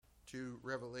to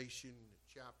Revelation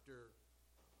chapter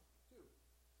 2.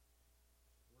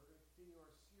 We're going to continue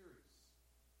our series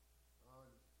on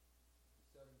the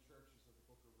seven churches of the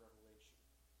book of Revelation.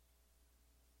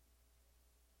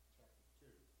 Chapter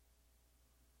 2.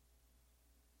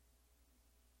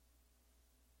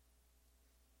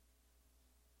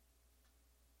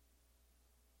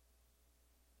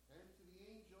 And to the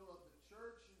angel of the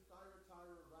church in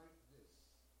Thyatira write this: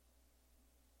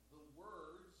 the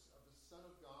words of the Son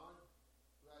of God,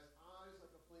 who has eyes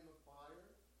like a flame of fire,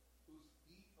 whose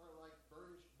feet are like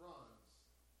burnished bronze.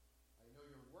 I know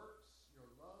your works, your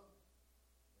love,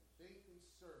 and faith and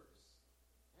service,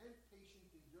 and patient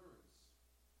endurance,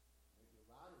 and your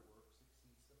latter works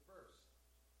exceeds the first.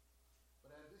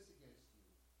 But I have this against you,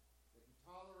 that you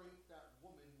tolerate that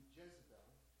woman Jezebel,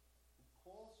 who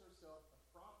calls herself a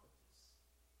prophetess,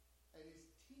 and is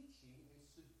teaching and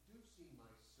seducing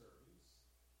my servants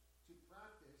to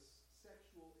practice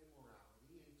sexual immorality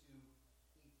and to eat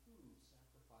food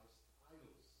sacrificed to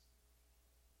idols.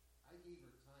 I gave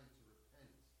her time to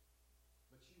repent,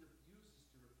 but she refuses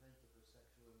to repent of her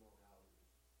sexual immorality.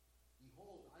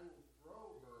 Behold, I will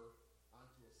throw her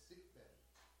onto a sickbed,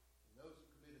 and those who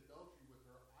commit adultery with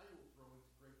her I will throw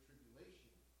into great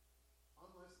tribulation,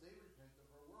 unless they repent of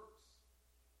her works,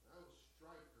 and I will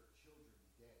strike her children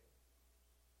dead.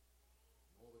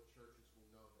 And all the churches will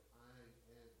know that I am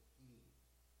He who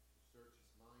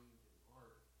searches mind and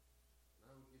heart,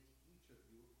 and I will give to each of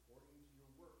you according to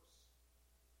your works.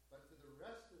 But to the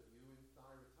rest of you in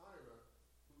Thyatira,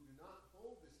 who do not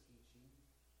hold this teaching,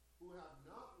 who have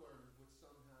not learned what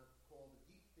some have called the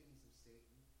deep things of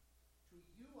Satan, to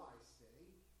you I say,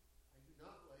 I do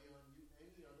not lay on you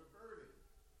any other burden.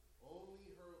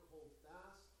 Only hold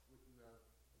fast what you have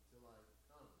until I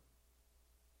come.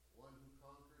 One who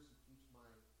conquers and keeps my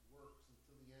works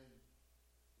until the end,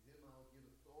 to him I will give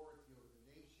authority over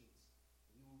the nations,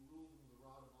 and he will rule them with a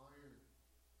rod of iron.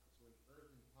 So when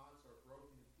earthen pots are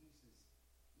broken in pieces,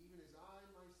 even as I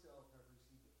myself have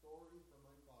received authority from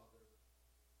my Father,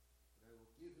 and I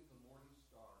will give him the morning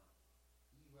star.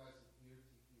 He who has an ear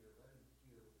to hear, let him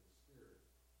hear what the Spirit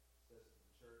says to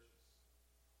the churches.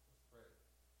 Let's pray.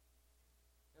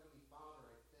 Heavenly Father,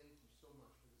 I thank you so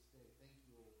much for this day. Thank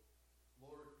you,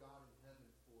 Lord God in heaven,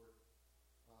 for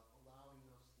allowing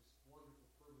us this wonderful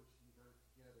privilege to unite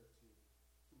together,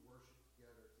 to worship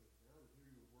together, to hear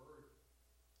your word.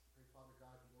 I pray, Father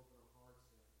God, you open our hearts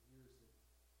and our ears,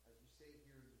 that as you say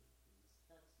here in this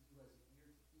text, he who has an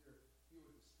ear to hear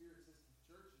what the Spirit says to the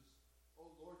churches. Oh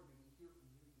Lord, may we hear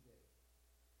from you today.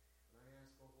 And I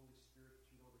ask, oh Holy Spirit, that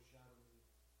you'd overshadow me,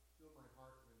 fill my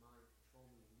heart and my mind, control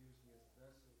me, and use me as a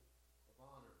vessel of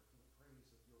honor for the praise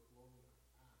of your glory.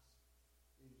 I ask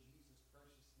in Jesus'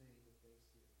 precious name with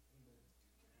thanksgiving. Amen.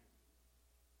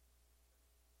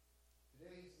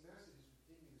 Today's message, as we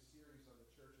continue the series on the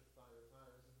Church of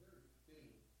Thyatira, is a very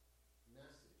fitting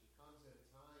message. It comes at a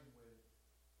time when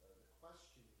the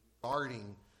question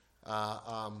regarding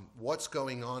what's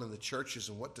going on in the churches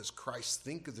and what does Christ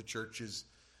think of the churches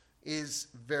is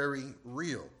very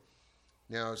real.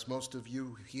 Now, as most of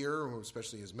you here,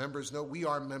 especially as members, know, we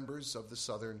are members of the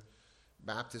Southern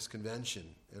Baptist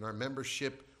Convention, and our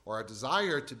membership or our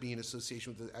desire to be in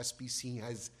association with the SBC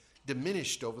has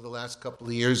diminished over the last couple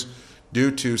of years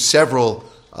due to several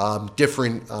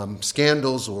different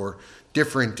scandals or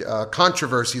different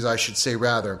controversies, I should say,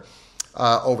 rather,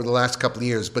 over the last couple of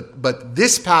years. But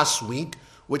this past week,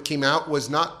 what came out was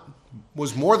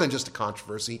more than just a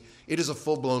controversy. It is a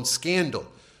full-blown scandal.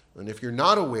 And if you're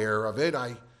not aware of it,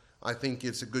 I think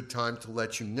it's a good time to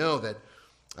let you know that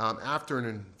after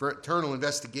an internal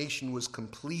investigation was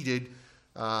completed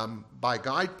by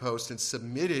Guidepost and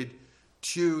submitted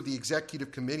to the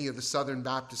Executive Committee of the Southern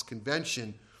Baptist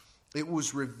Convention, it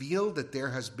was revealed that there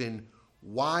has been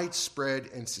widespread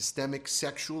and systemic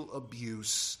sexual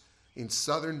abuse in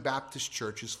Southern Baptist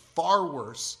churches, far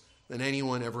worse than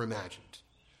anyone ever imagined.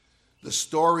 The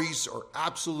stories are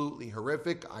absolutely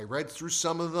horrific. I read through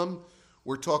some of them.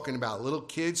 We're talking about little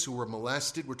kids who were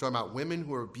molested. We're talking about women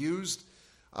who were abused,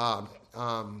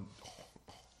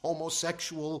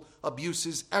 homosexual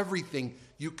abuses, everything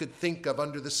you could think of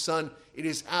under the sun. It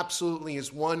is absolutely,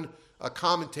 as one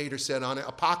commentator said on it,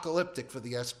 apocalyptic for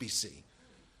the SBC.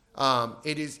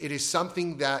 It is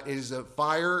something that is a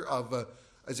fire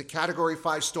as a Category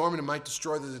 5 storm, and it might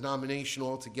destroy the denomination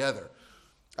altogether.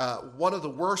 One of the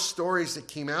worst stories that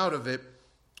came out of it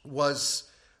was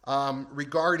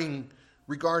regarding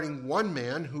one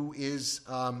man who is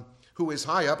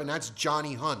high up, and that's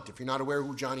Johnny Hunt. If you're not aware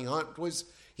who Johnny Hunt was,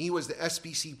 he was the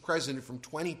SBC president from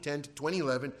 2010 to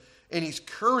 2011, and he's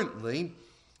currently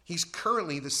He's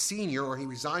currently the senior, or he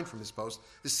resigned from his post,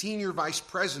 the senior vice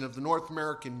president of the North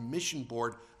American Mission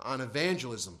Board on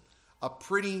Evangelism, a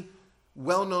pretty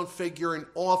well-known figure and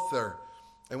author.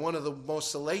 And one of the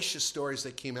most salacious stories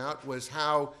that came out was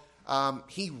how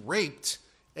he raped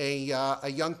a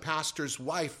young pastor's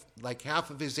wife, like half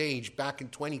of his age, back in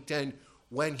 2010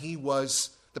 when he was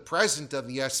the president of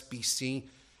the SBC,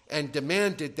 and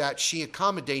demanded that she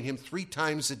accommodate him 3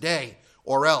 times a day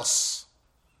or else.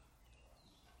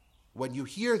 When you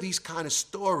hear these kind of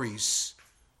stories,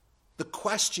 the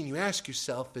question you ask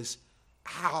yourself is,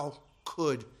 how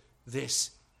could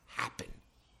this happen?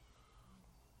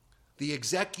 The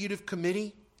executive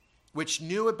committee, which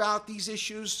knew about these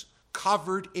issues,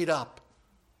 covered it up.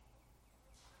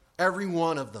 Every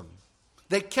one of them.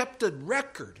 They kept a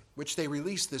record, which they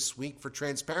released this week for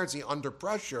transparency under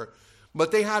pressure,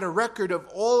 but they had a record of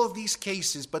all of these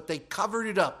cases, but they covered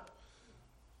it up.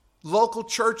 Local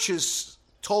churches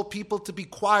told people to be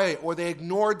quiet, or they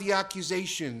ignored the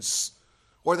accusations,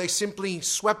 or they simply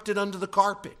swept it under the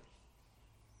carpet.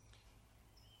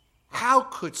 How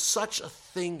could such a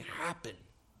thing happen?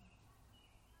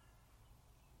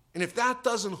 And if that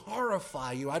doesn't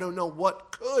horrify you, I don't know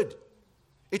what could.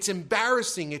 It's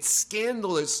embarrassing. It's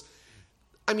scandalous.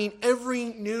 I mean, every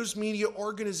news media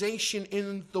organization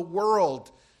in the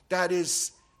world that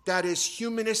is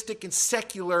humanistic and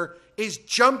secular is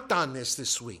jumped on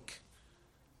this week.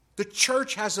 The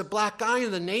church has a black eye,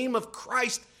 and the name of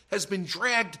Christ has been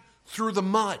dragged through the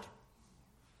mud.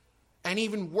 And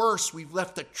even worse, we've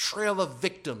left a trail of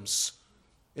victims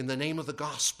in the name of the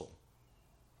gospel.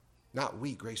 Not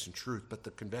we, Grace and Truth, but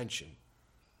the convention.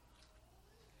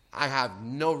 I have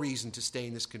no reason to stay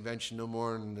in this convention no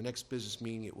more. In the next business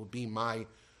meeting, it will be my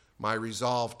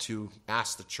resolve to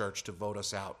ask the church to vote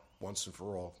us out once and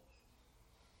for all.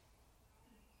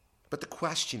 But the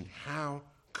question, how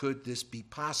could this be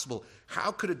possible? How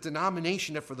could a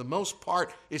denomination that for the most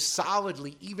part is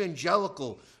solidly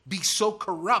evangelical be so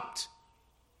corrupt?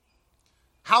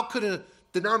 How could a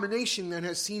denomination that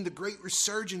has seen the great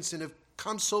resurgence and have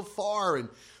come so far, and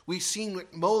we've seen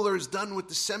what Moeller has done with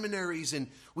the seminaries, and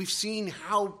we've seen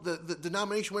how the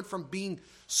denomination went from being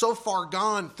so far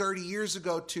gone 30 years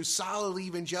ago to solidly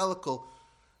evangelical.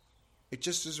 It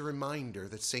just is a reminder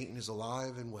that Satan is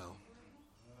alive and well.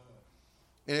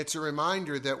 And it's a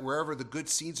reminder that wherever the good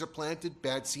seeds are planted,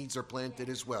 bad seeds are planted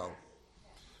as well.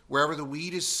 Wherever the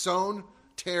weed is sown,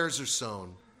 tares are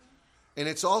sown. And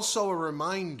it's also a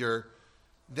reminder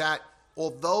that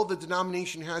although the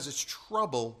denomination has its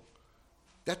trouble,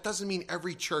 that doesn't mean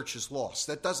every church is lost.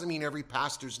 That doesn't mean every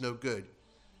pastor's no good.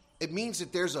 It means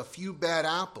that there's a few bad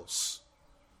apples.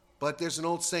 But there's an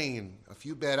old saying, a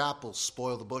few bad apples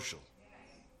spoil the bushel.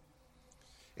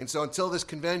 And so until this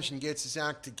convention gets its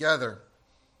act together,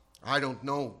 I don't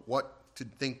know what to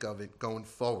think of it going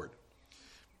forward.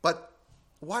 But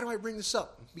why do I bring this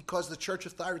up? Because the church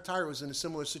of Thyatira was in a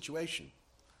similar situation.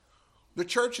 The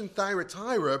church in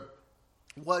Thyatira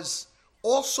was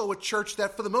also a church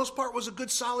that for the most part was a good,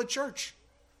 solid church.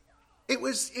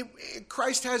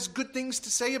 Christ has good things to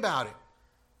say about it.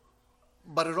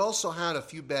 But it also had a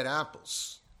few bad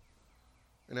apples.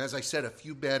 And as I said, a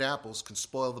few bad apples can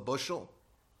spoil the bushel.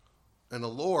 And the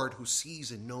Lord, who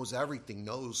sees and knows everything,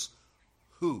 knows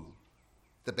who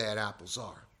the bad apples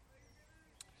are.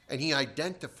 And he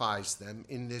identifies them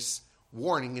in this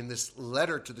warning, in this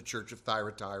letter to the church of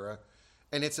Thyatira.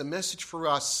 And it's a message for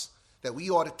us that we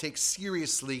ought to take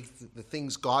seriously the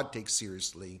things God takes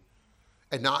seriously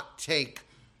and not take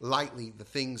lightly the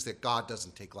things that God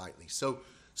doesn't take lightly. So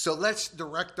let's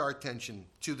direct our attention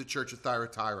to the church of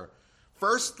Thyatira.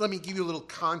 First, let me give you a little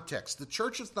context. The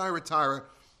church of Thyatira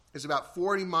is about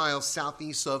 40 miles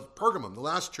southeast of Pergamum, the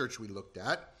last church we looked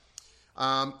at.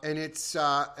 And it's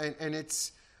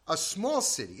a small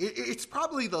city. It's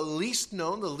probably the least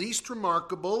known, the least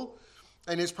remarkable,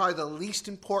 and it's probably the least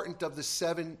important of the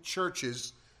 7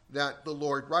 churches that the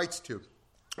Lord writes to.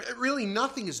 Really,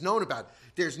 nothing is known about it.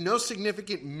 There's no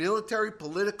significant military,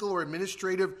 political, or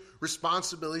administrative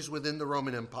responsibilities within the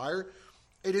Roman Empire.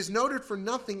 It is noted for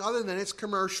nothing other than its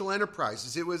commercial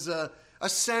enterprises. It was a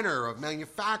center of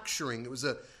manufacturing. It was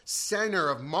a center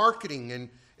of marketing, and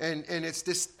its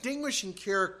distinguishing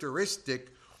characteristic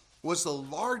was the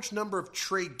large number of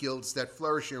trade guilds that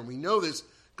flourished here. And we know this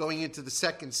going into the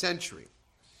 2nd century.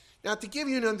 Now, to give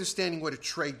you an understanding what a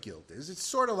trade guild is, it's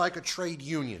sort of like a trade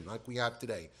union like we have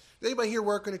today. Does anybody here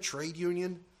work in a trade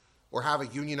union or have a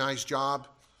unionized job?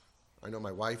 I know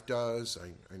my wife does.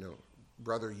 I know,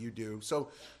 brother, you do. So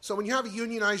when you have a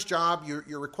unionized job,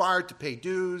 you're required to pay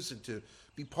dues and to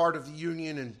be part of the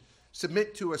union and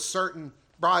submit to a certain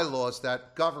bylaws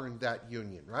that govern that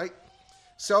union, right?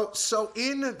 So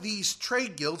in these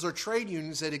trade guilds or trade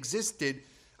unions that existed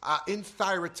in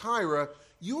Thyatira,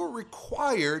 you were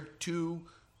required to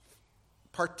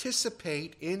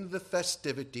participate in the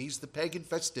festivities, the pagan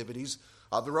festivities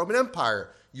of the Roman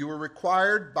Empire. You were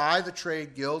required by the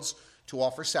trade guilds to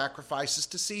offer sacrifices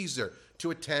to Caesar, to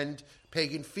attend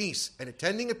pagan feasts. And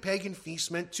attending a pagan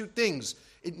feast meant two things.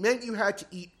 It meant you had to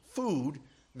eat food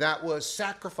that was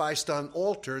sacrificed on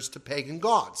altars to pagan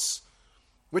gods,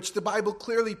 which the Bible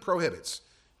clearly prohibits.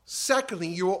 Secondly,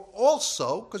 you were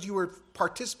also, because you were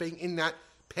participating in that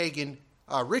pagan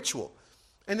ritual.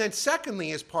 And then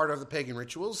secondly, as part of the pagan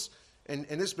rituals, and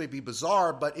this may be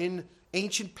bizarre, but in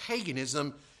ancient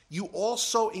paganism, you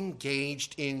also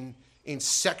engaged in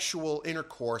sexual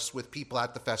intercourse with people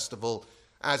at the festival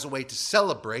as a way to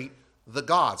celebrate the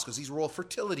gods, because these were all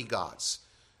fertility gods.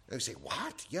 And you say,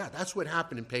 what? Yeah, that's what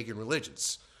happened in pagan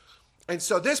religions. And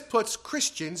so this puts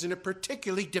Christians in a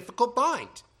particularly difficult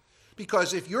bind.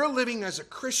 Because if you're living as a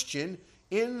Christian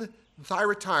in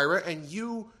Thyatira and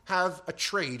you have a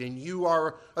trade and you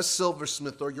are a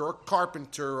silversmith or you're a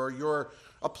carpenter or you're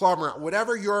a plumber,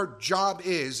 whatever your job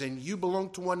is, and you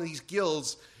belong to one of these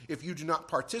guilds, if you do not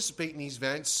participate in these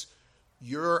events,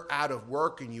 you're out of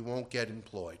work and you won't get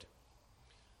employed.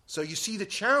 So you see the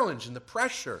challenge and the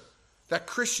pressure that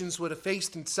Christians would have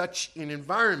faced in such an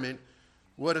environment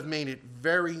would have made it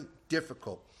very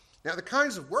difficult. Now, the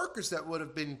kinds of workers that would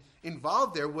have been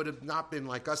involved there would have not been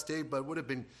like us today, but would have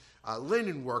been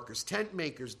linen workers, tent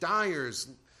makers, dyers,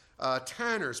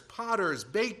 tanners, potters,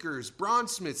 bakers,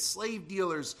 bronzesmiths, slave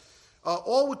dealers.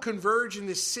 All would converge in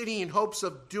this city in hopes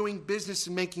of doing business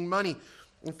and making money.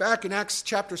 In fact, in Acts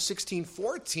chapter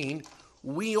 16:14,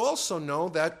 we also know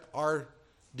that our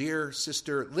dear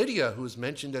sister Lydia, who is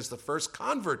mentioned as the first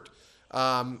convert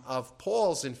of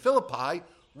Paul's in Philippi,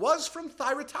 was from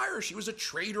Thyatira. She was a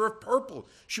trader of purple.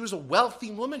 She was a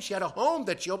wealthy woman. She had a home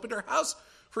that she opened her house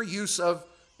for use of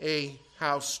a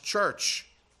house church.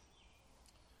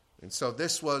 And so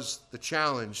this was the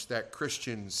challenge that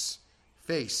Christians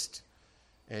faced.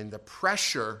 And the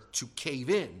pressure to cave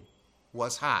in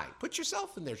was high. Put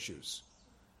yourself in their shoes.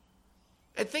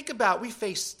 And think about, we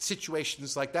face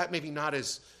situations like that, maybe not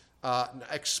as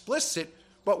explicit,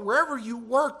 but wherever you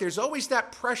work, there's always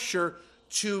that pressure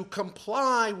to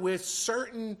comply with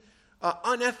certain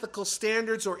unethical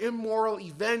standards or immoral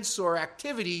events or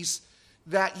activities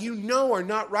that you know are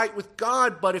not right with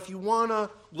God, but if you want to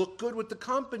look good with the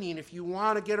company and if you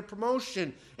want to get a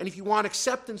promotion and if you want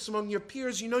acceptance among your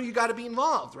peers, you know you got to be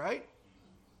involved, right?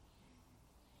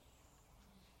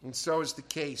 And so is the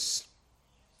case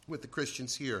with the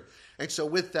Christians here. And so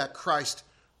with that, Christ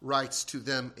writes to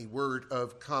them a word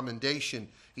of commendation.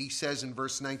 He says in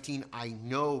verse 19, I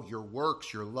know your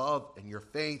works, your love, and your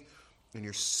faith, and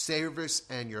your service,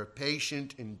 and your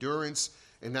patient endurance,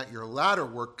 and that your latter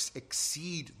works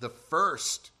exceed the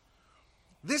first.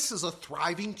 This is a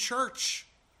thriving church.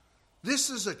 This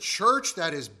is a church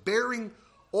that is bearing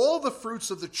all the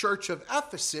fruits of the church of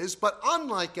Ephesus, but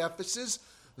unlike Ephesus,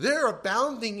 they're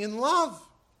abounding in love.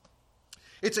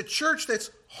 It's a church that's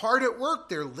hard at work.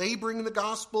 They're laboring in the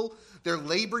gospel. They're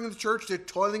laboring in the church. They're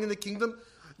toiling in the kingdom.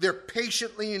 They're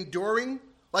patiently enduring,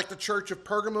 like the church of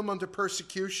Pergamum under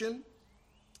persecution.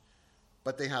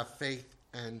 But they have faith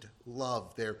and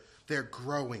love. They're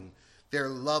growing. Their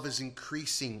love is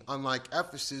increasing, unlike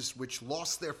Ephesus, which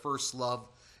lost their first love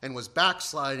and was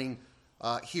backsliding.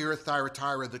 Here at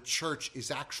Thyatira, the church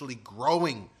is actually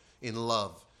growing in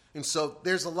love. And so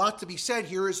there's a lot to be said.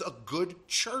 Here is a good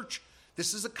church.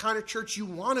 This is the kind of church you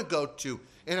want to go to,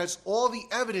 and has all the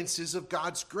evidences of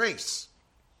God's grace.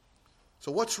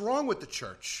 So what's wrong with the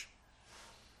church?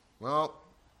 Well,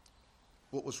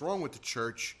 what was wrong with the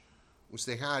church was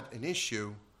they had an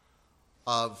issue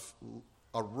of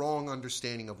a wrong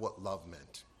understanding of what love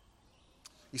meant.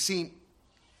 You see,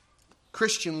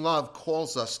 Christian love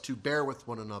calls us to bear with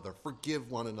one another,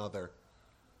 forgive one another.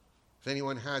 If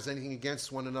anyone has anything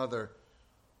against one another,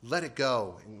 let it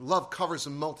go. And love covers a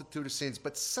multitude of sins.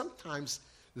 But sometimes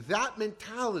that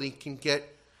mentality can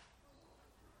get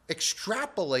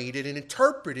extrapolated and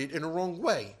interpreted in a wrong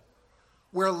way,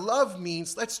 where love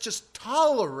means let's just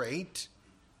tolerate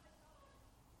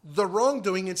the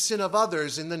wrongdoing and sin of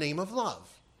others in the name of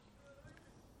love.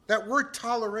 That word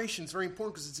toleration is very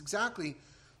important because it's exactly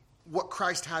what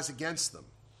Christ has against them.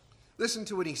 Listen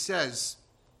to what he says.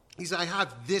 He says, I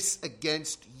have this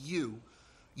against you.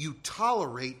 You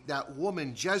tolerate that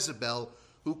woman Jezebel,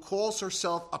 who calls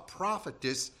herself a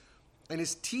prophetess and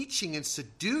is teaching and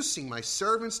seducing my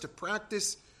servants to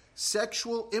practice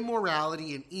sexual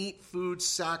immorality and eat food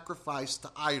sacrificed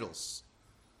to idols.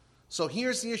 So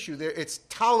here's the issue there. It's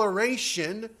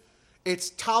toleration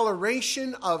It's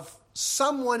toleration of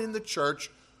someone in the church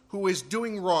who is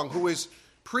doing wrong, who is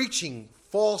preaching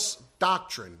false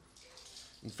doctrine.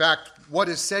 In fact, what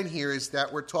is said here is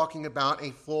that we're talking about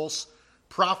a false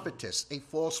prophetess,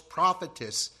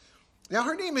 Now,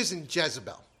 her name isn't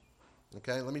Jezebel.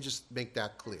 Okay, let me just make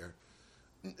that clear.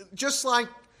 Just like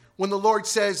when the Lord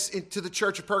says to the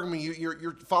church of Pergamum,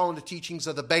 you're following the teachings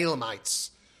of the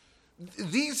Balaamites.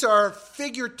 These are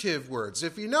figurative words.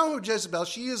 If you know who Jezebel,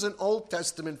 she is an Old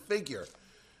Testament figure.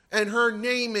 And her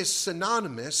name is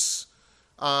synonymous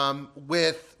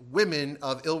with women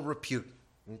of ill repute.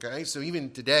 Okay, so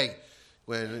even today,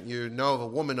 when you know of a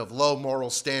woman of low moral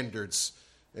standards,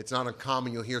 it's not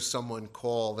uncommon you'll hear someone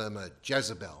call them a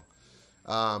Jezebel.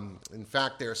 In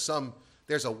fact, there's a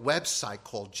website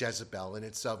called Jezebel, and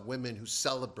it's of women who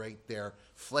celebrate their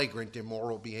flagrant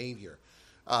immoral behavior.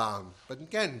 But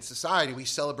again, in society, we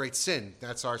celebrate sin.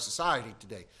 That's our society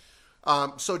today.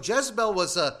 So Jezebel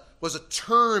was a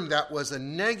term that was a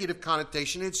negative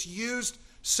connotation. It's used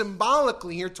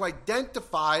symbolically here to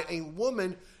identify a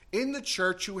woman in the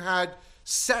church who had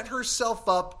set herself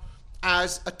up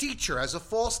as a teacher, as a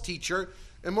false teacher,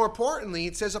 and more importantly,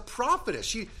 it says a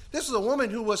prophetess. This was a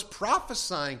woman who was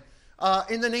prophesying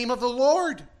in the name of the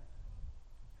Lord.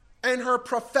 And her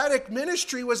prophetic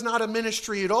ministry was not a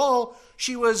ministry at all.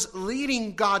 She was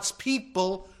leading God's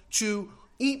people to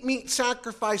eat meat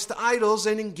sacrificed to idols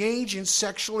and engage in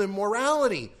sexual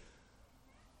immorality.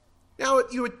 Now,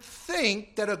 you would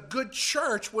think that a good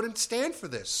church wouldn't stand for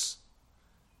this.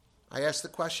 I ask the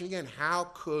question again,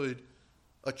 how could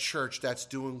a church that's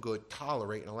doing good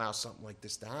tolerate and allow something like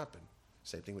this to happen?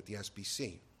 Same thing with the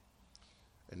SBC.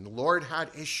 And the Lord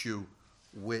had issue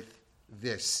with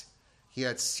this. He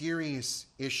had serious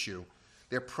issue.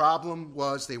 Their problem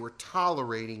was they were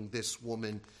tolerating this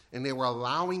woman and they were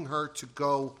allowing her to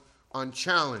go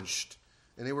unchallenged.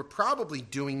 And they were probably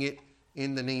doing it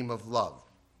in the name of love.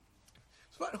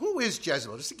 But who is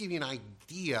Jezebel? Just to give you an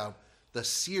idea of the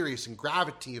serious and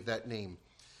gravity of that name.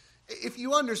 If you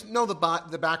know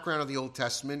the background of the Old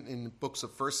Testament in the books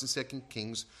of 1st and 2nd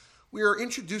Kings, we are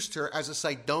introduced to her as a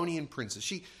Sidonian princess.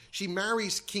 She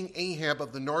marries King Ahab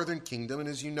of the northern kingdom, and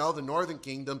as you know, the northern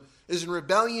kingdom is in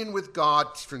rebellion with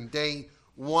God from day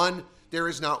one. There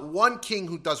is not one king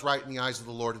who does right in the eyes of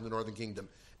the Lord in the northern kingdom.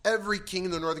 Every king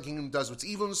in the northern kingdom does what's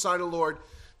evil in the sight of the Lord.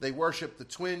 They worship the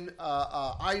twin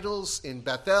idols in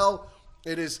Bethel.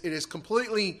 It is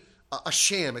completely a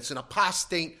sham. It's an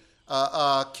apostate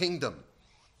kingdom.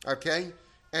 Okay?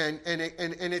 And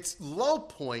its low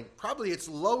point, probably its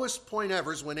lowest point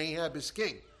ever, is when Ahab is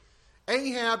king.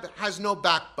 Ahab has no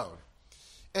backbone.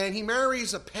 And he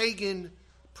marries a pagan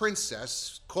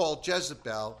princess called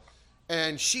Jezebel,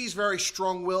 and she's very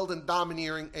strong-willed and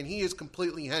domineering, and he is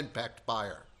completely henpecked by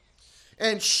her.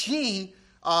 And she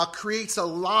creates a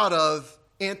lot of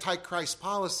antichrist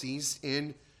policies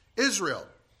in Israel.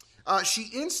 She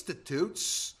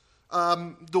institutes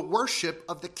the worship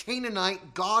of the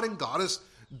Canaanite god and goddess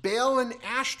Baal and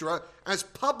Ashtoreth as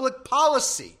public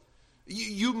policy.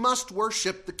 You must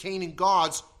worship the Canaan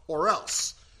gods or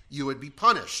else you would be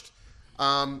punished.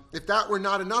 If that were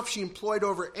not enough, she employed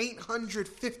over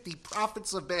 850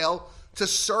 prophets of Baal to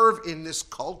serve in this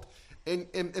cult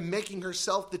and making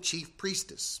herself the chief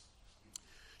priestess.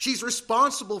 She's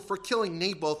responsible for killing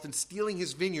Naboth and stealing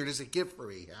his vineyard as a gift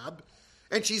for Ahab.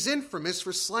 And she's infamous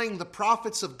for slaying the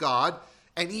prophets of God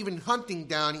and even hunting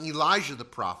down Elijah the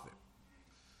prophet.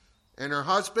 And her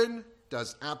husband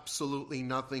does absolutely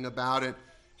nothing about it.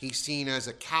 He's seen as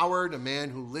a coward, a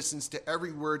man who listens to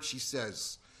every word she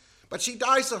says. But she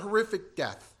dies a horrific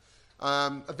death.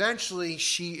 Eventually,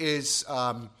 she is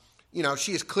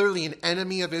clearly an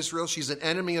enemy of Israel. She's an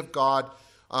enemy of God.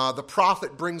 The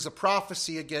prophet brings a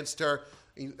prophecy against her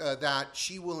that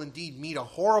she will indeed meet a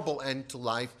horrible end to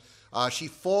life. She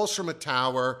falls from a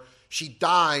tower. She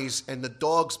dies, and the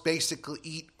dogs basically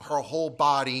eat her whole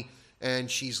body,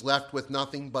 and she's left with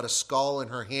nothing but a skull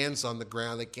and her hands on the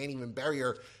ground. They can't even bury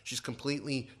her. She's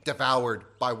completely devoured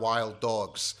by wild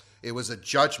dogs. It was a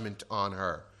judgment on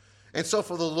her. And so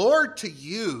for the Lord to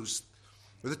use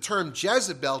the term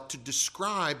Jezebel to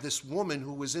describe this woman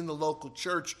who was in the local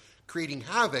church creating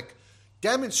havoc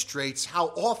demonstrates how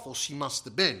awful she must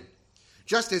have been.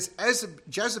 Just as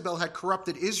Jezebel had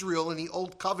corrupted Israel in the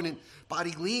Old Covenant by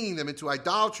leading them into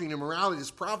idolatry and immorality,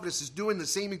 this prophetess is doing the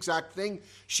same exact thing.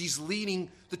 She's leading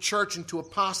the church into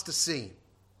apostasy.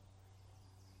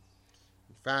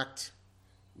 In fact,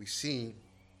 we see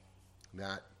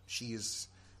that she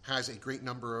has a great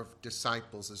number of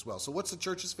disciples as well. So what's the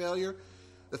church's failure?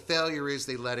 The failure is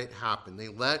they let it happen. They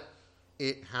let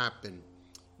it happen.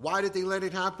 Why did they let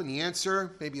it happen? The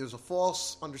answer, maybe it was a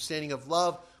false understanding of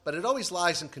love, but it always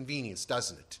lies in convenience,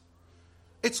 doesn't it?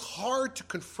 It's hard to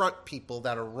confront people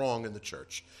that are wrong in the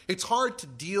church. It's hard to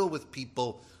deal with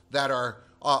people that are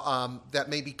that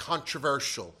may be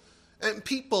controversial. And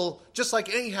people, just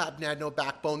like Ahab had no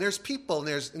backbone, there's people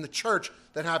in the church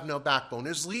that have no backbone.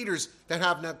 There's leaders that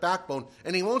have no backbone,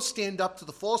 and they won't stand up to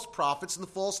the false prophets and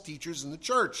the false teachers in the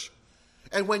church.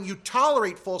 And when you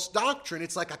tolerate false doctrine,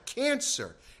 it's like a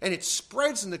cancer, and it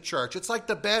spreads in the church. It's like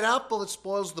the bad apple that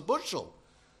spoils the bushel.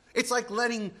 It's like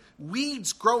letting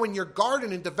weeds grow in your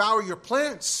garden and devour your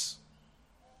plants.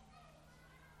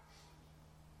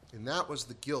 And that was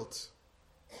the guilt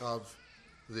of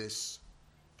this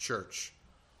church.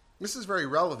 This is very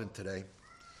relevant today,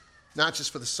 not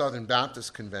just for the Southern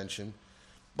Baptist Convention,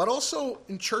 but also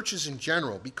in churches in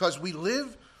general, because we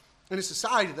live in a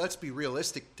society, let's be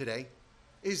realistic today,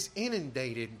 is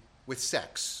inundated with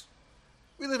sex.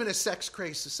 We live in a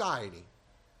sex-crazed society.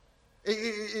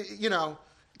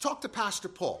 Talk to Pastor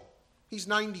Paul. He's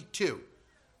 92.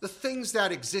 The things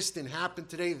that exist and happen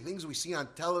today, the things we see on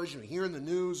television, hear in the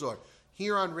news, or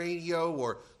hear on radio,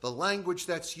 or the language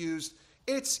that's used,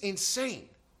 it's insane.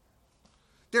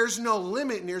 There's no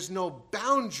limit and there's no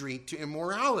boundary to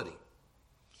immorality.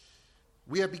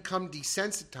 We have become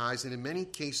desensitized, and in many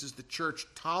cases, the church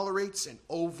tolerates and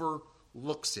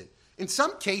overlooks it. In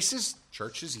some cases,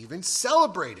 churches even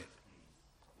celebrate it.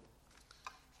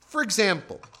 For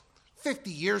example,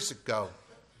 50 years ago,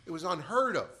 it was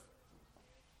unheard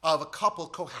of a couple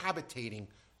cohabitating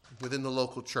within the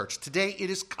local church. Today, it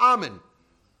is common.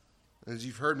 As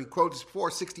you've heard me quote this before,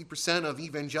 60% of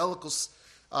evangelicals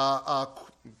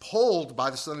polled by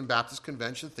the Southern Baptist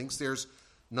Convention thinks there's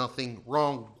nothing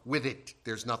wrong with it.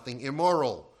 There's nothing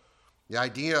immoral. The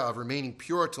idea of remaining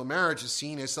pure till marriage is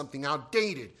seen as something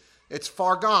outdated. It's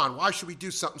far gone. Why should we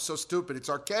do something so stupid? It's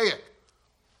archaic.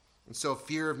 And so,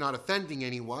 fear of not offending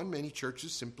anyone, many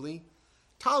churches simply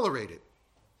tolerate it.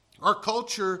 Our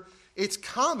culture, it's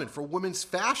common for women's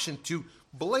fashion to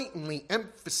blatantly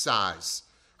emphasize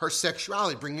her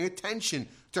sexuality, bringing attention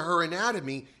to her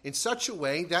anatomy in such a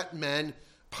way that men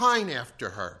pine after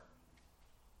her.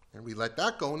 And we let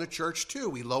that go in the church too.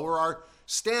 We lower our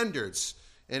standards.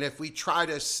 And if we try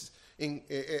to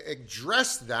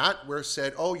address that, we're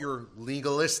said, oh, you're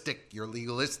legalistic. You're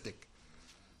legalistic.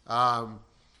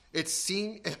 It's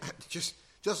seen,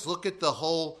 just look at the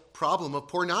whole problem of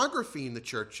pornography in the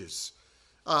churches.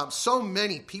 So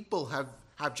many people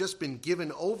have just been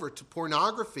given over to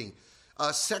pornography.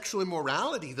 Sexual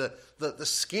immorality, the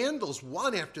scandals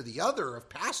one after the other of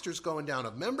pastors going down,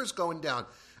 of members going down.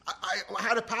 I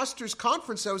had a pastor's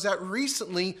conference I was at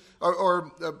recently,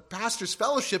 or a pastor's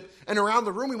fellowship, and around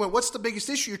the room we went, what's the biggest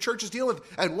issue your church is dealing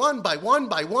with? And one by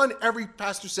one, every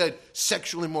pastor said,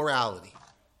 sexual immorality.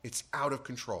 It's out of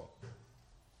control.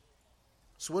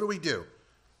 So what do?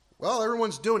 Well,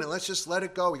 everyone's doing it. Let's just let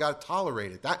it go. We got to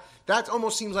tolerate it. That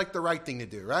almost seems like the right thing to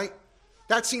do, right?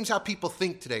 That seems how people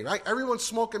think today, right? Everyone's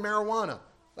smoking marijuana.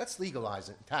 Let's legalize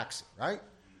it and tax it, right?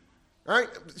 All right?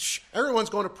 Everyone's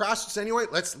going to prostitutes anyway.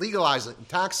 Let's legalize it and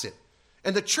tax it.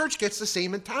 And the church gets the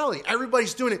same mentality.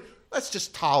 Everybody's doing it. Let's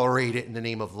just tolerate it in the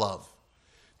name of love.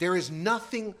 There is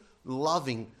nothing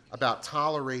loving about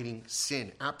tolerating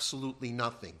sin. Absolutely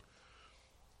nothing.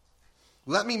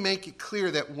 Let me make it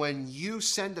clear that when you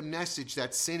send a message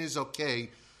that sin is okay,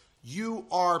 you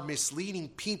are misleading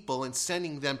people and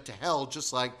sending them to hell,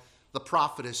 just like the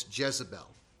prophetess Jezebel.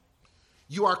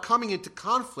 You are coming into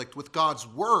conflict with God's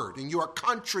word, and you are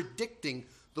contradicting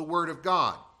the word of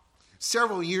God.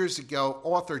 Several years ago,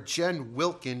 author Jen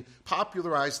Wilkin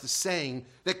popularized the saying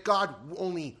that God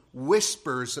only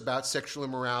whispers about sexual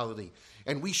immorality,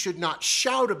 and we should not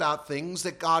shout about things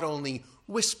that God only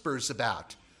whispers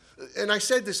about. And I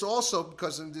said this also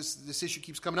because this issue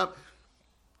keeps coming up.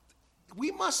 We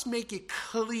must make it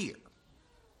clear.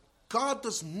 God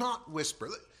does not whisper.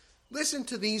 Listen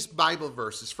to these Bible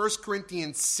verses. 1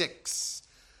 Corinthians 6,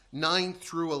 9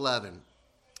 through 11.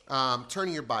 Turn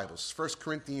to your Bibles. 1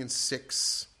 Corinthians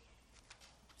 6.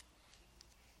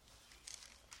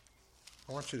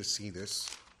 I want you to see this.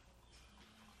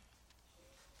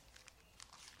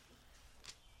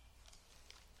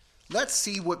 Let's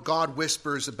see what God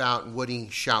whispers about and what he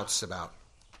shouts about.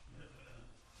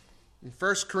 In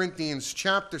 1 Corinthians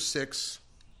chapter 6,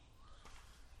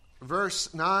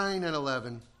 verse 9 and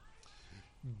 11,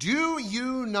 do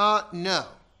you not know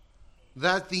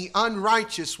that the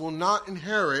unrighteous will not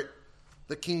inherit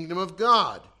the kingdom of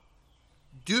God?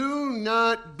 Do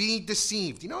not be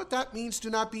deceived. You know what that means, do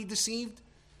not be deceived?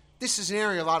 This is an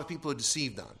area a lot of people are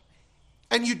deceived on.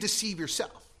 And you deceive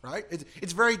yourself, right?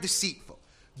 It's very deceitful.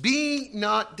 Be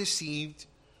not deceived,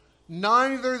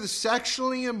 neither the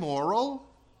sexually immoral,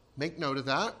 make note of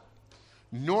that,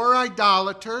 nor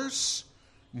idolaters,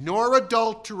 nor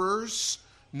adulterers,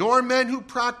 nor men who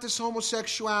practice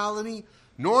homosexuality,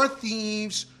 nor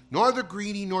thieves, nor the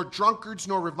greedy, nor drunkards,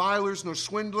 nor revilers, nor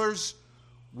swindlers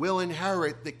will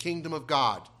inherit the kingdom of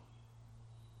God.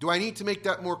 Do I need to make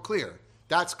that more clear?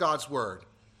 That's God's word.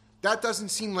 That doesn't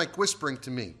seem like whispering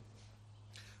to me.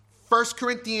 1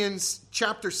 Corinthians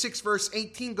chapter 6, verse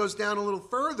 18 goes down a little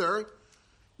further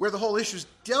where the whole issue is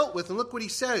dealt with. And look what he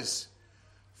says.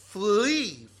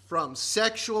 Flee from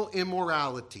sexual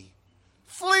immorality.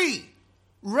 Flee.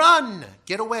 Run.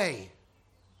 Get away.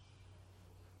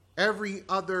 Every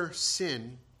other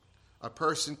sin a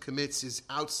person commits is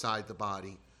outside the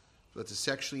body, but the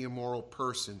sexually immoral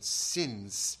person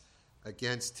sins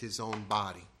against his own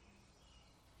body.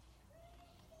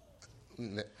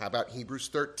 How about Hebrews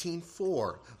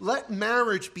 13:4? Let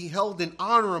marriage be held in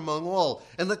honor among all,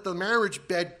 and let the marriage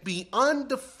bed be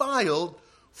undefiled,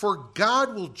 for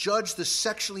God will judge the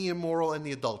sexually immoral and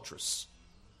the adulterous.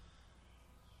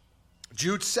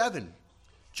 Jude 7.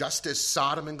 Just as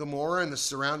Sodom and Gomorrah and the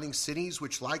surrounding cities,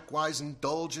 which likewise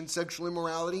indulge in sexual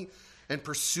immorality and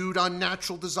pursued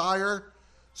unnatural desire,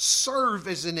 serve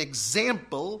as an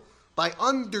example by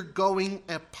undergoing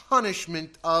a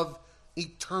punishment of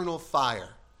eternal fire.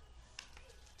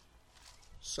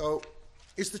 So,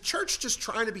 is the church just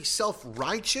trying to be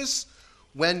self-righteous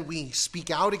when we speak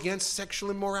out against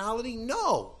sexual immorality?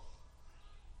 No.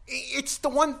 It's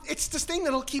this thing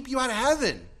that'll keep you out of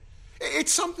heaven.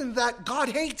 It's something that God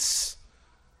hates.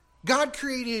 God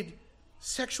created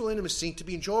sexual intimacy to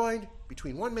be enjoyed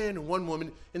between one man and one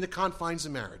woman in the confines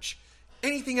of marriage.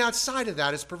 Anything outside of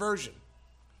that is perversion.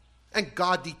 And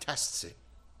God detests it.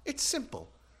 It's simple.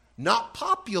 Not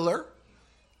popular.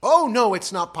 Oh, no,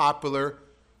 it's not popular.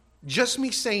 Just me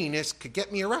saying this could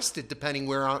get me arrested depending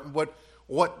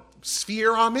what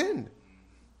sphere I'm in.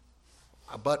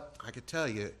 But I could tell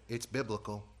you, it's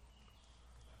biblical.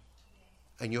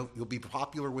 And you'll be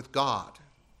popular with God.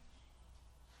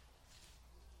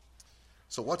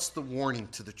 So what's the warning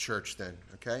to the church then?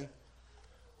 Okay?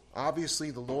 Obviously,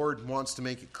 the Lord wants to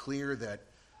make it clear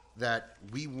that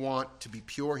we want to be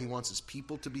pure. He wants his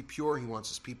people to be pure. He wants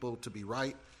his people to be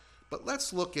right. But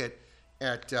let's look at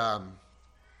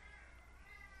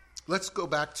let's go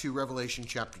back to Revelation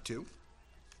chapter 2.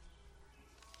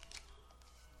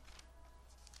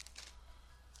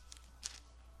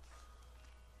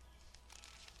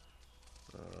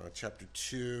 Chapter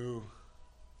 2,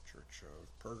 Church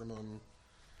of Pergamum.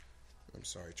 I'm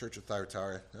sorry, Church of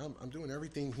Thyatira. I'm doing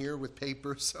everything here with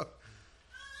paper, so.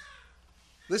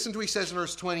 Listen to what he says in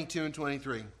verse 22 and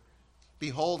 23.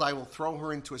 Behold, I will throw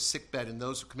her into a sickbed, and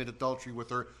those who commit adultery with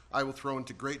her I will throw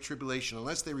into great tribulation,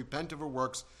 unless they repent of her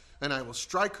works, and I will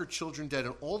strike her children dead,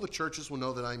 and all the churches will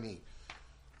know that I mean.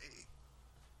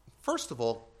 First of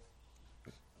all,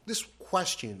 this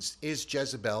questions, is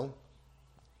Jezebel,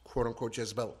 quote-unquote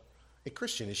Jezebel, a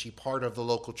Christian? Is she part of the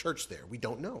local church there? We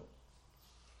don't know.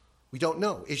 We don't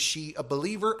know. Is she a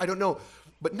believer? I don't know.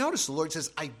 But notice the Lord says,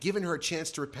 I've given her a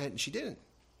chance to repent, and she didn't.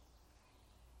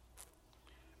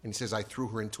 And he says, I threw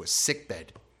her into a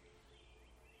sickbed.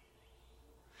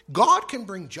 God can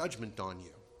bring judgment on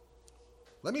you.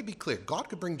 Let me be clear. God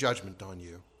could bring judgment on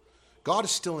you. God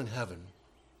is still in heaven.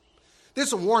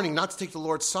 There's a warning not to take the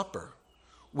Lord's Supper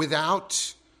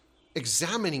without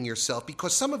examining yourself,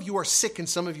 because some of you are sick and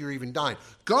some of you are even dying.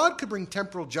 God could bring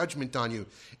temporal judgment on you.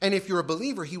 And if you're a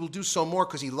believer, he will do so more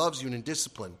because he loves you and in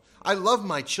discipline. I love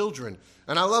my children,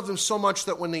 and I love them so much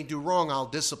that when they do wrong, I'll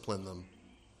discipline them.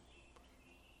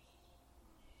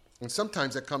 And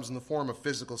sometimes that comes in the form of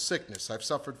physical sickness. I've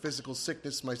suffered physical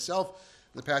sickness myself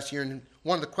in the past year, and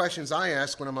one of the questions I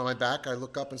ask when I'm on my back, I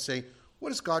look up and say,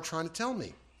 what is God trying to tell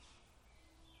me?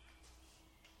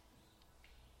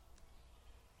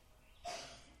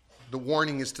 The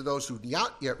warning is to those who have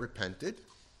not yet repented,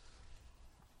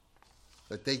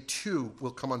 that they too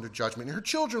will come under judgment, and her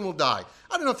children will die.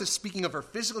 I don't know if this is speaking of her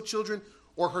physical children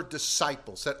or her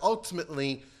disciples, that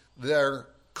ultimately their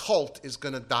cult is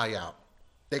going to die out.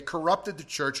 They corrupted the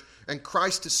church, and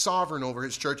Christ is sovereign over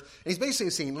his church. And he's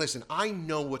basically saying, listen, I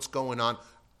know what's going on,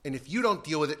 and if you don't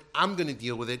deal with it, I'm going to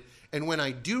deal with it. And when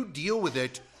I do deal with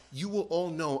it, you will all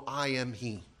know I am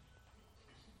he.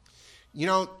 You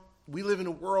know, we live in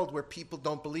a world where people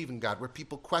don't believe in God, where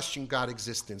people question God's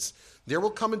existence. There will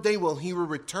come a day when he will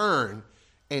return,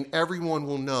 and everyone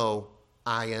will know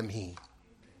I am he.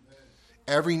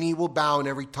 Every knee will bow and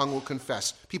every tongue will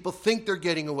confess. People think they're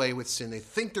getting away with sin. They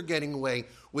think they're getting away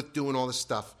with doing all this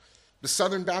stuff. The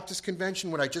Southern Baptist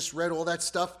Convention, when I just read all that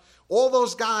stuff, all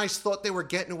those guys thought they were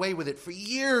getting away with it for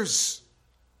years.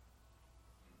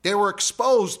 They were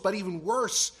exposed, but even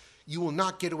worse, you will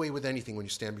not get away with anything when you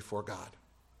stand before God.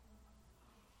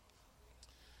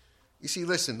 You see,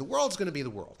 listen, the world's going to be the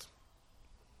world.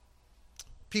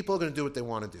 People are going to do what they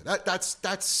want to do.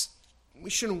 That's we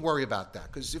shouldn't worry about that,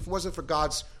 because if it wasn't for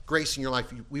God's grace in your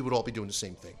life, we would all be doing the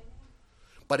same thing.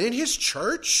 But in his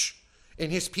church,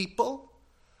 in his people,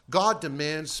 God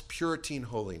demands purity and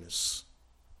holiness.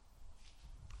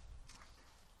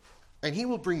 And he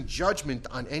will bring judgment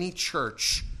on any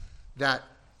church that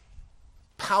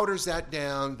powders that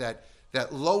down,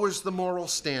 that lowers the moral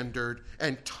standard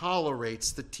and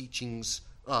tolerates the teachings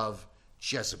of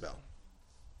Jezebel.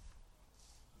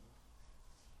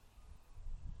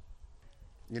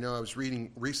 You know, I was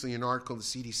reading recently an article in the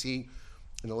CDC.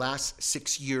 In the last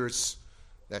 6 years,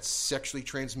 that sexually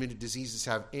transmitted diseases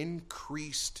have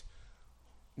increased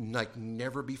like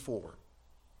never before.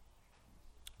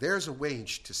 There's a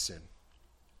wage to sin.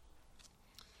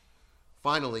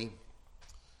 Finally,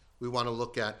 we want to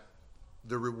look at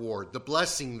the reward, the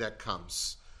blessing that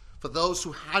comes for those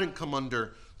who hadn't come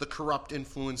under the corrupt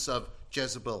influence of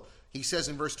Jezebel. He says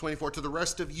in verse 24, to the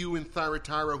rest of you in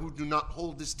Thyatira who do not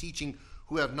hold this teaching,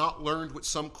 who have not learned what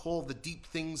some call the deep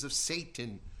things of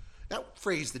Satan. That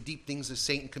phrase, the deep things of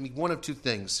Satan, can be one of two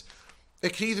things.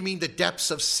 It can either mean the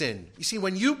depths of sin. You see,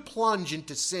 when you plunge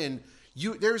into sin,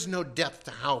 there's no depth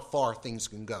to how far things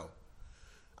can go.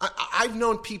 I've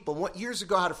known people, years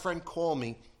ago I had a friend call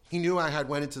me. He knew I had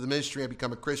went into the ministry, I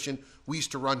become a Christian. We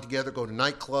used to run together, go to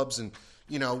nightclubs, and,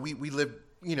 we lived,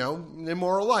 an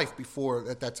immoral life before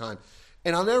at that time.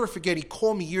 And I'll never forget, he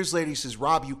called me years later, he says,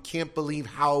 Rob, you can't believe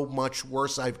how much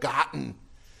worse I've gotten.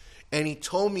 And he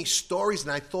told me stories,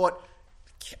 and I thought,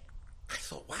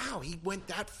 wow, he went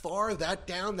that far, that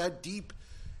down, that deep.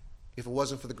 If it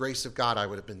wasn't for the grace of God, I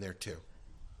would have been there too.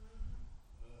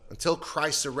 Until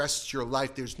Christ arrests your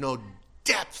life, there's no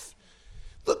depth.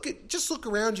 Just look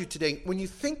around you today. When you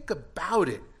think about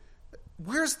it,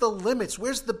 where's the limits?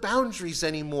 Where's the boundaries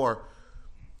anymore?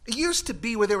 It used to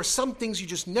be where there were some things you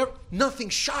just nothing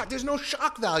shocked. There's no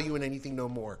shock value in anything no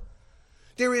more.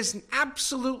 There is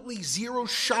absolutely zero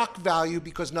shock value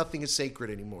because nothing is sacred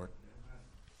anymore.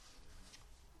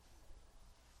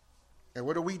 And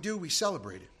what do? We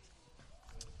celebrate it.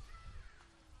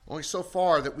 Only so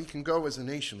far that we can go as a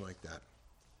nation like that.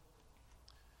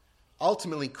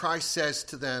 Ultimately, Christ says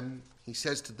to them, he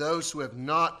says to those who have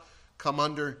not come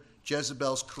under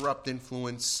Jezebel's corrupt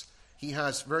influence, he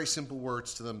has very simple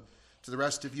words to them. To the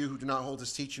rest of you who do not hold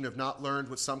his teaching, have not learned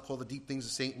what some call the deep things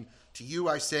of Satan, to you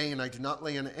I say, and I do not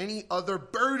lay on any other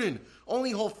burden.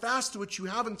 Only hold fast to what you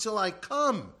have until I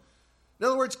come. In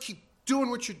other words, keep doing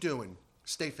what you're doing.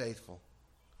 Stay faithful.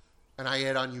 And I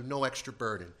add on you no extra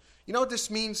burden. You know what this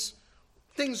means?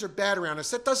 Things are bad around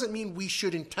us. That doesn't mean we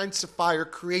should intensify or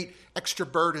create extra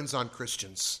burdens on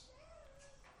Christians.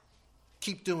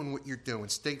 Keep doing what you're doing.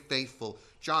 Stay faithful.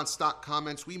 John Stott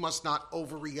comments, we must not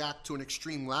overreact to an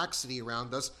extreme laxity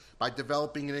around us by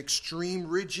developing an extreme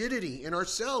rigidity in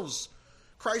ourselves.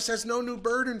 Christ has no new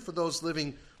burden for those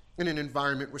living in an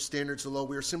environment where standards are low.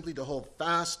 We are simply to hold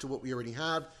fast to what we already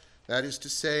have. That is to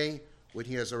say, what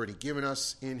he has already given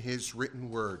us in his written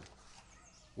word.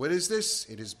 What is this?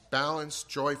 It is balanced,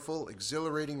 joyful,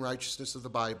 exhilarating righteousness of the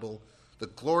Bible, the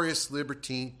glorious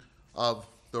liberty of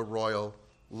the royal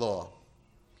law.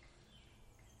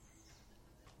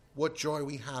 What joy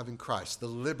we have in Christ, the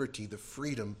liberty, the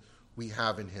freedom we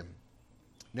have in him.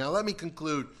 Now let me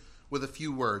conclude with a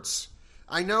few words.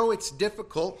 I know it's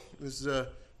difficult. This is a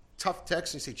tough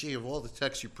text. And you say, gee, of all the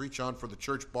texts you preach on for the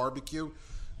church barbecue,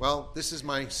 well, this is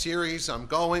my series. I'm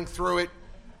going through it.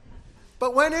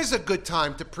 But when is a good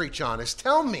time to preach on this?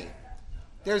 Tell me.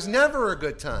 There's never a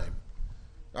good time,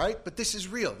 right? But this is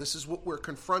real. This is what we're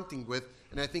confronting with.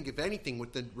 And I think, if anything,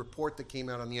 with the report that came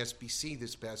out on the SBC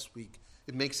this past week,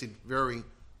 it makes it very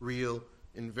real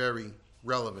and very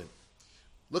relevant.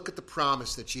 Look at the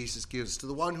promise that Jesus gives. To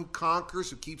the one who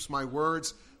conquers, who keeps my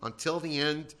words until the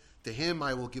end, to him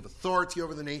I will give authority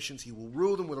over the nations. He will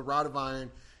rule them with a rod of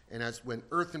iron. And as when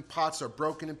earthen pots are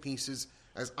broken in pieces,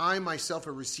 as I myself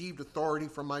have received authority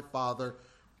from my Father,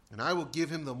 and I will give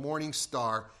him the morning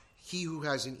star. He who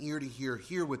has an ear to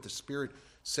hear what the Spirit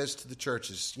says to the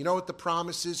churches. You know what the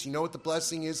promise is? You know what the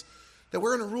blessing is? That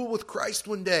we're going to rule with Christ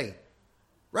one day.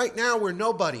 Right now, we're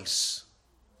nobodies.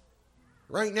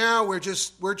 Right now, we're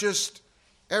just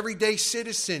everyday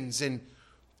citizens, and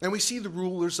we see the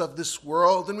rulers of this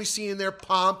world, and we see in their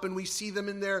pomp, and we see them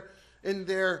in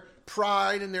their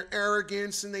pride and their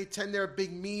arrogance, and they attend their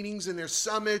big meetings and their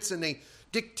summits, and they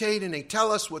dictate and they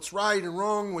tell us what's right and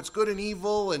wrong, what's good and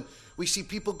evil, and we see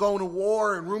people going to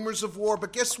war and rumors of war.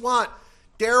 But guess what?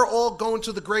 They're all going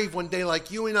to the grave one day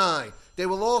like you and I. They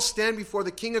will all stand before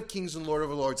the King of Kings and Lord of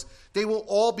Lords. They will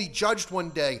all be judged one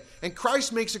day. And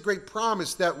Christ makes a great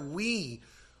promise that we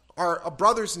are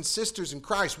brothers and sisters in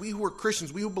Christ. We who are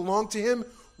Christians, we who belong to him,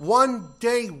 one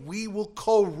day we will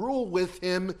co-rule with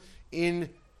him in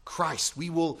Christ. We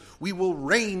will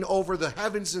reign over the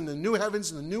heavens and the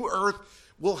new earth.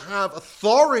 We'll have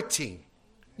authority.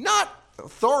 Not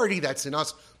authority that's in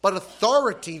us, but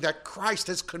authority that Christ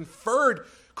has conferred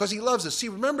because he loves us. See,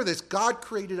 remember this. God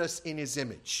created us in his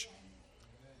image.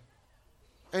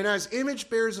 And as image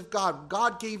bearers of God,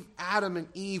 God gave Adam and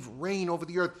Eve reign over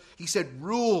the earth. He said,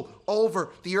 rule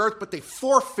over the earth, but they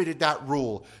forfeited that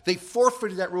rule. They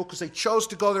forfeited that rule because they chose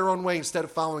to go their own way instead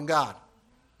of following God.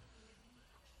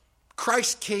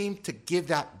 Christ came to give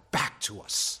that back to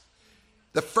us.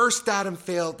 The first Adam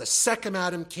failed. The second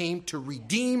Adam came to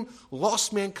redeem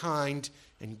lost mankind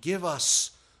and give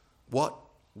us what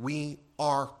we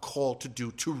are called to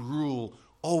do, to rule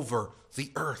over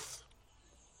the earth.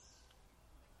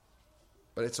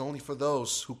 But it's only for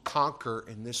those who conquer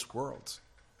in this world.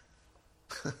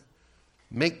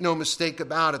 Make no mistake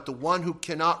about it, the one who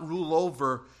cannot rule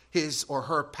over his or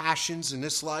her passions in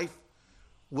this life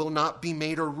will not be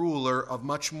made a ruler of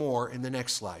much more in the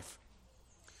next life.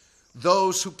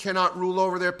 Those who cannot rule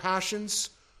over their passions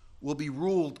will be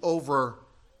ruled over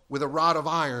with a rod of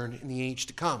iron in the age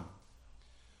to come.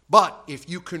 But if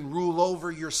you can rule over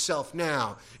yourself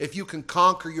now, if you can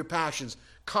conquer your passions,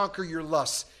 conquer your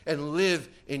lusts, and live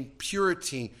in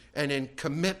purity and in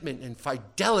commitment and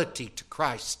fidelity to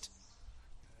Christ,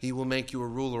 he will make you a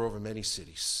ruler over many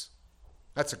cities.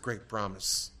 That's a great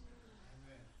promise.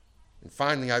 And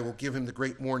finally, I will give him the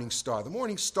great morning star. The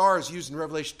morning star is used in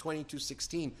Revelation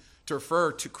 22:16 to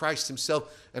refer to Christ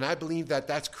himself. And I believe that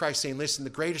that's Christ saying, listen,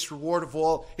 the greatest reward of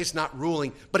all is not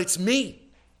ruling, but it's me.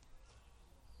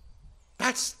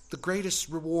 That's the greatest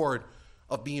reward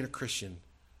of being a Christian,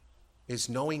 is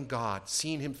knowing God,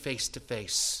 seeing him face to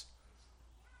face.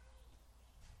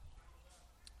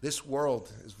 This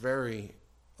world is very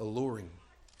alluring.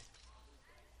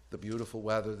 The beautiful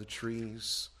weather, the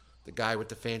trees, the guy with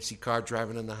the fancy car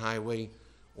driving on the highway,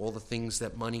 all the things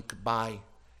that money could buy.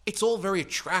 It's all very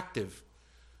attractive,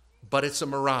 but it's a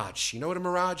mirage. You know what a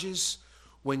mirage is?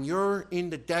 When you're in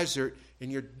the desert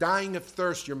and you're dying of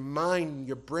thirst, your mind,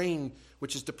 your brain,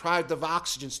 which is deprived of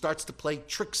oxygen, starts to play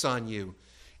tricks on you.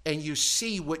 And you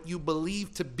see what you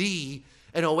believe to be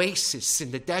an oasis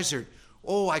in the desert.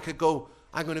 Oh, I'm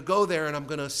going to go there and I'm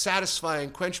going to satisfy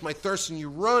and quench my thirst. And you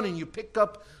run and you pick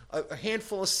up a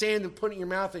handful of sand and put it in your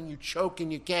mouth and you choke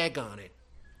and you gag on it.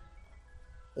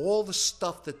 All the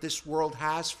stuff that this world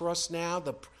has for us now,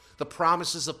 the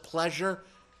promises of pleasure,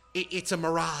 it's a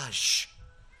mirage.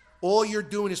 All you're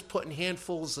doing is putting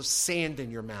handfuls of sand in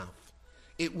your mouth.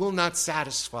 It will not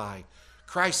satisfy.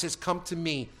 Christ has come to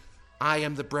me. I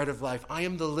am the bread of life. I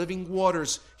am the living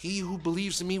waters. He who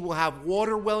believes in me will have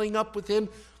water welling up with him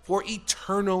for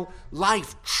eternal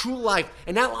life, true life.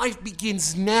 And that life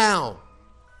begins now.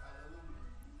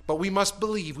 But we must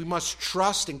believe, we must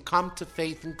trust and come to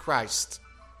faith in Christ.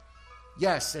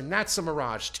 Yes, and that's a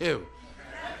mirage too.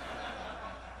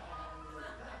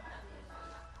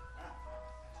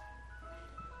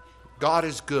 God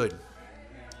is good.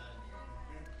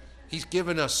 He's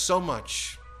given us so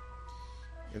much.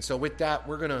 And so with that,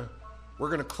 we're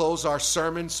gonna close our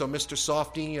sermon. So Mr.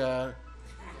 Softy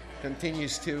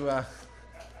continues to.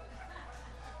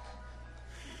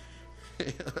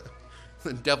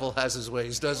 The devil has his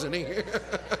ways, doesn't he?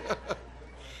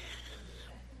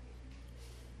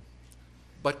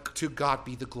 But to God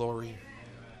be the glory.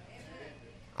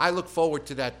 I look forward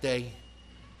to that day.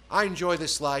 I enjoy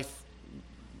this life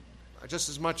just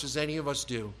as much as any of us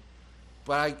do.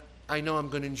 But I know I'm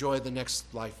going to enjoy the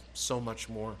next life so much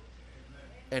more.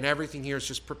 And everything here is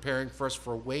just preparing for us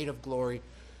for a weight of glory.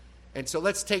 And so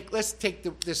let's take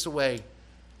this away.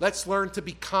 Let's learn to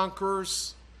be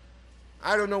conquerors.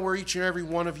 I don't know where each and every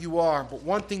one of you are, but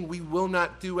one thing we will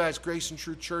not do as Grace and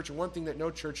Truth Church, and one thing that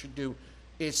no church should do,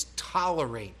 is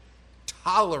tolerate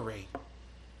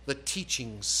the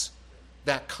teachings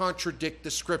that contradict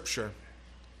the Scripture.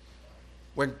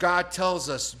 When God tells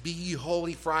us, be ye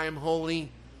holy, for I am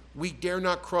holy, we dare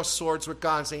not cross swords with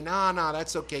God and say, no,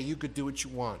 that's okay, you could do what you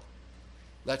want.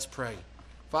 Let's pray.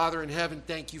 Father in heaven,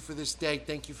 thank you for this day.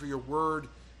 Thank you for your word.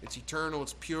 It's eternal,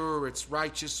 it's pure, it's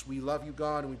righteous. We love you,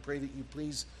 God, and we pray that you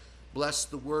please bless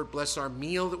the word, bless our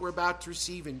meal that we're about to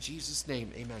receive. In Jesus'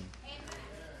 name, amen. Amen.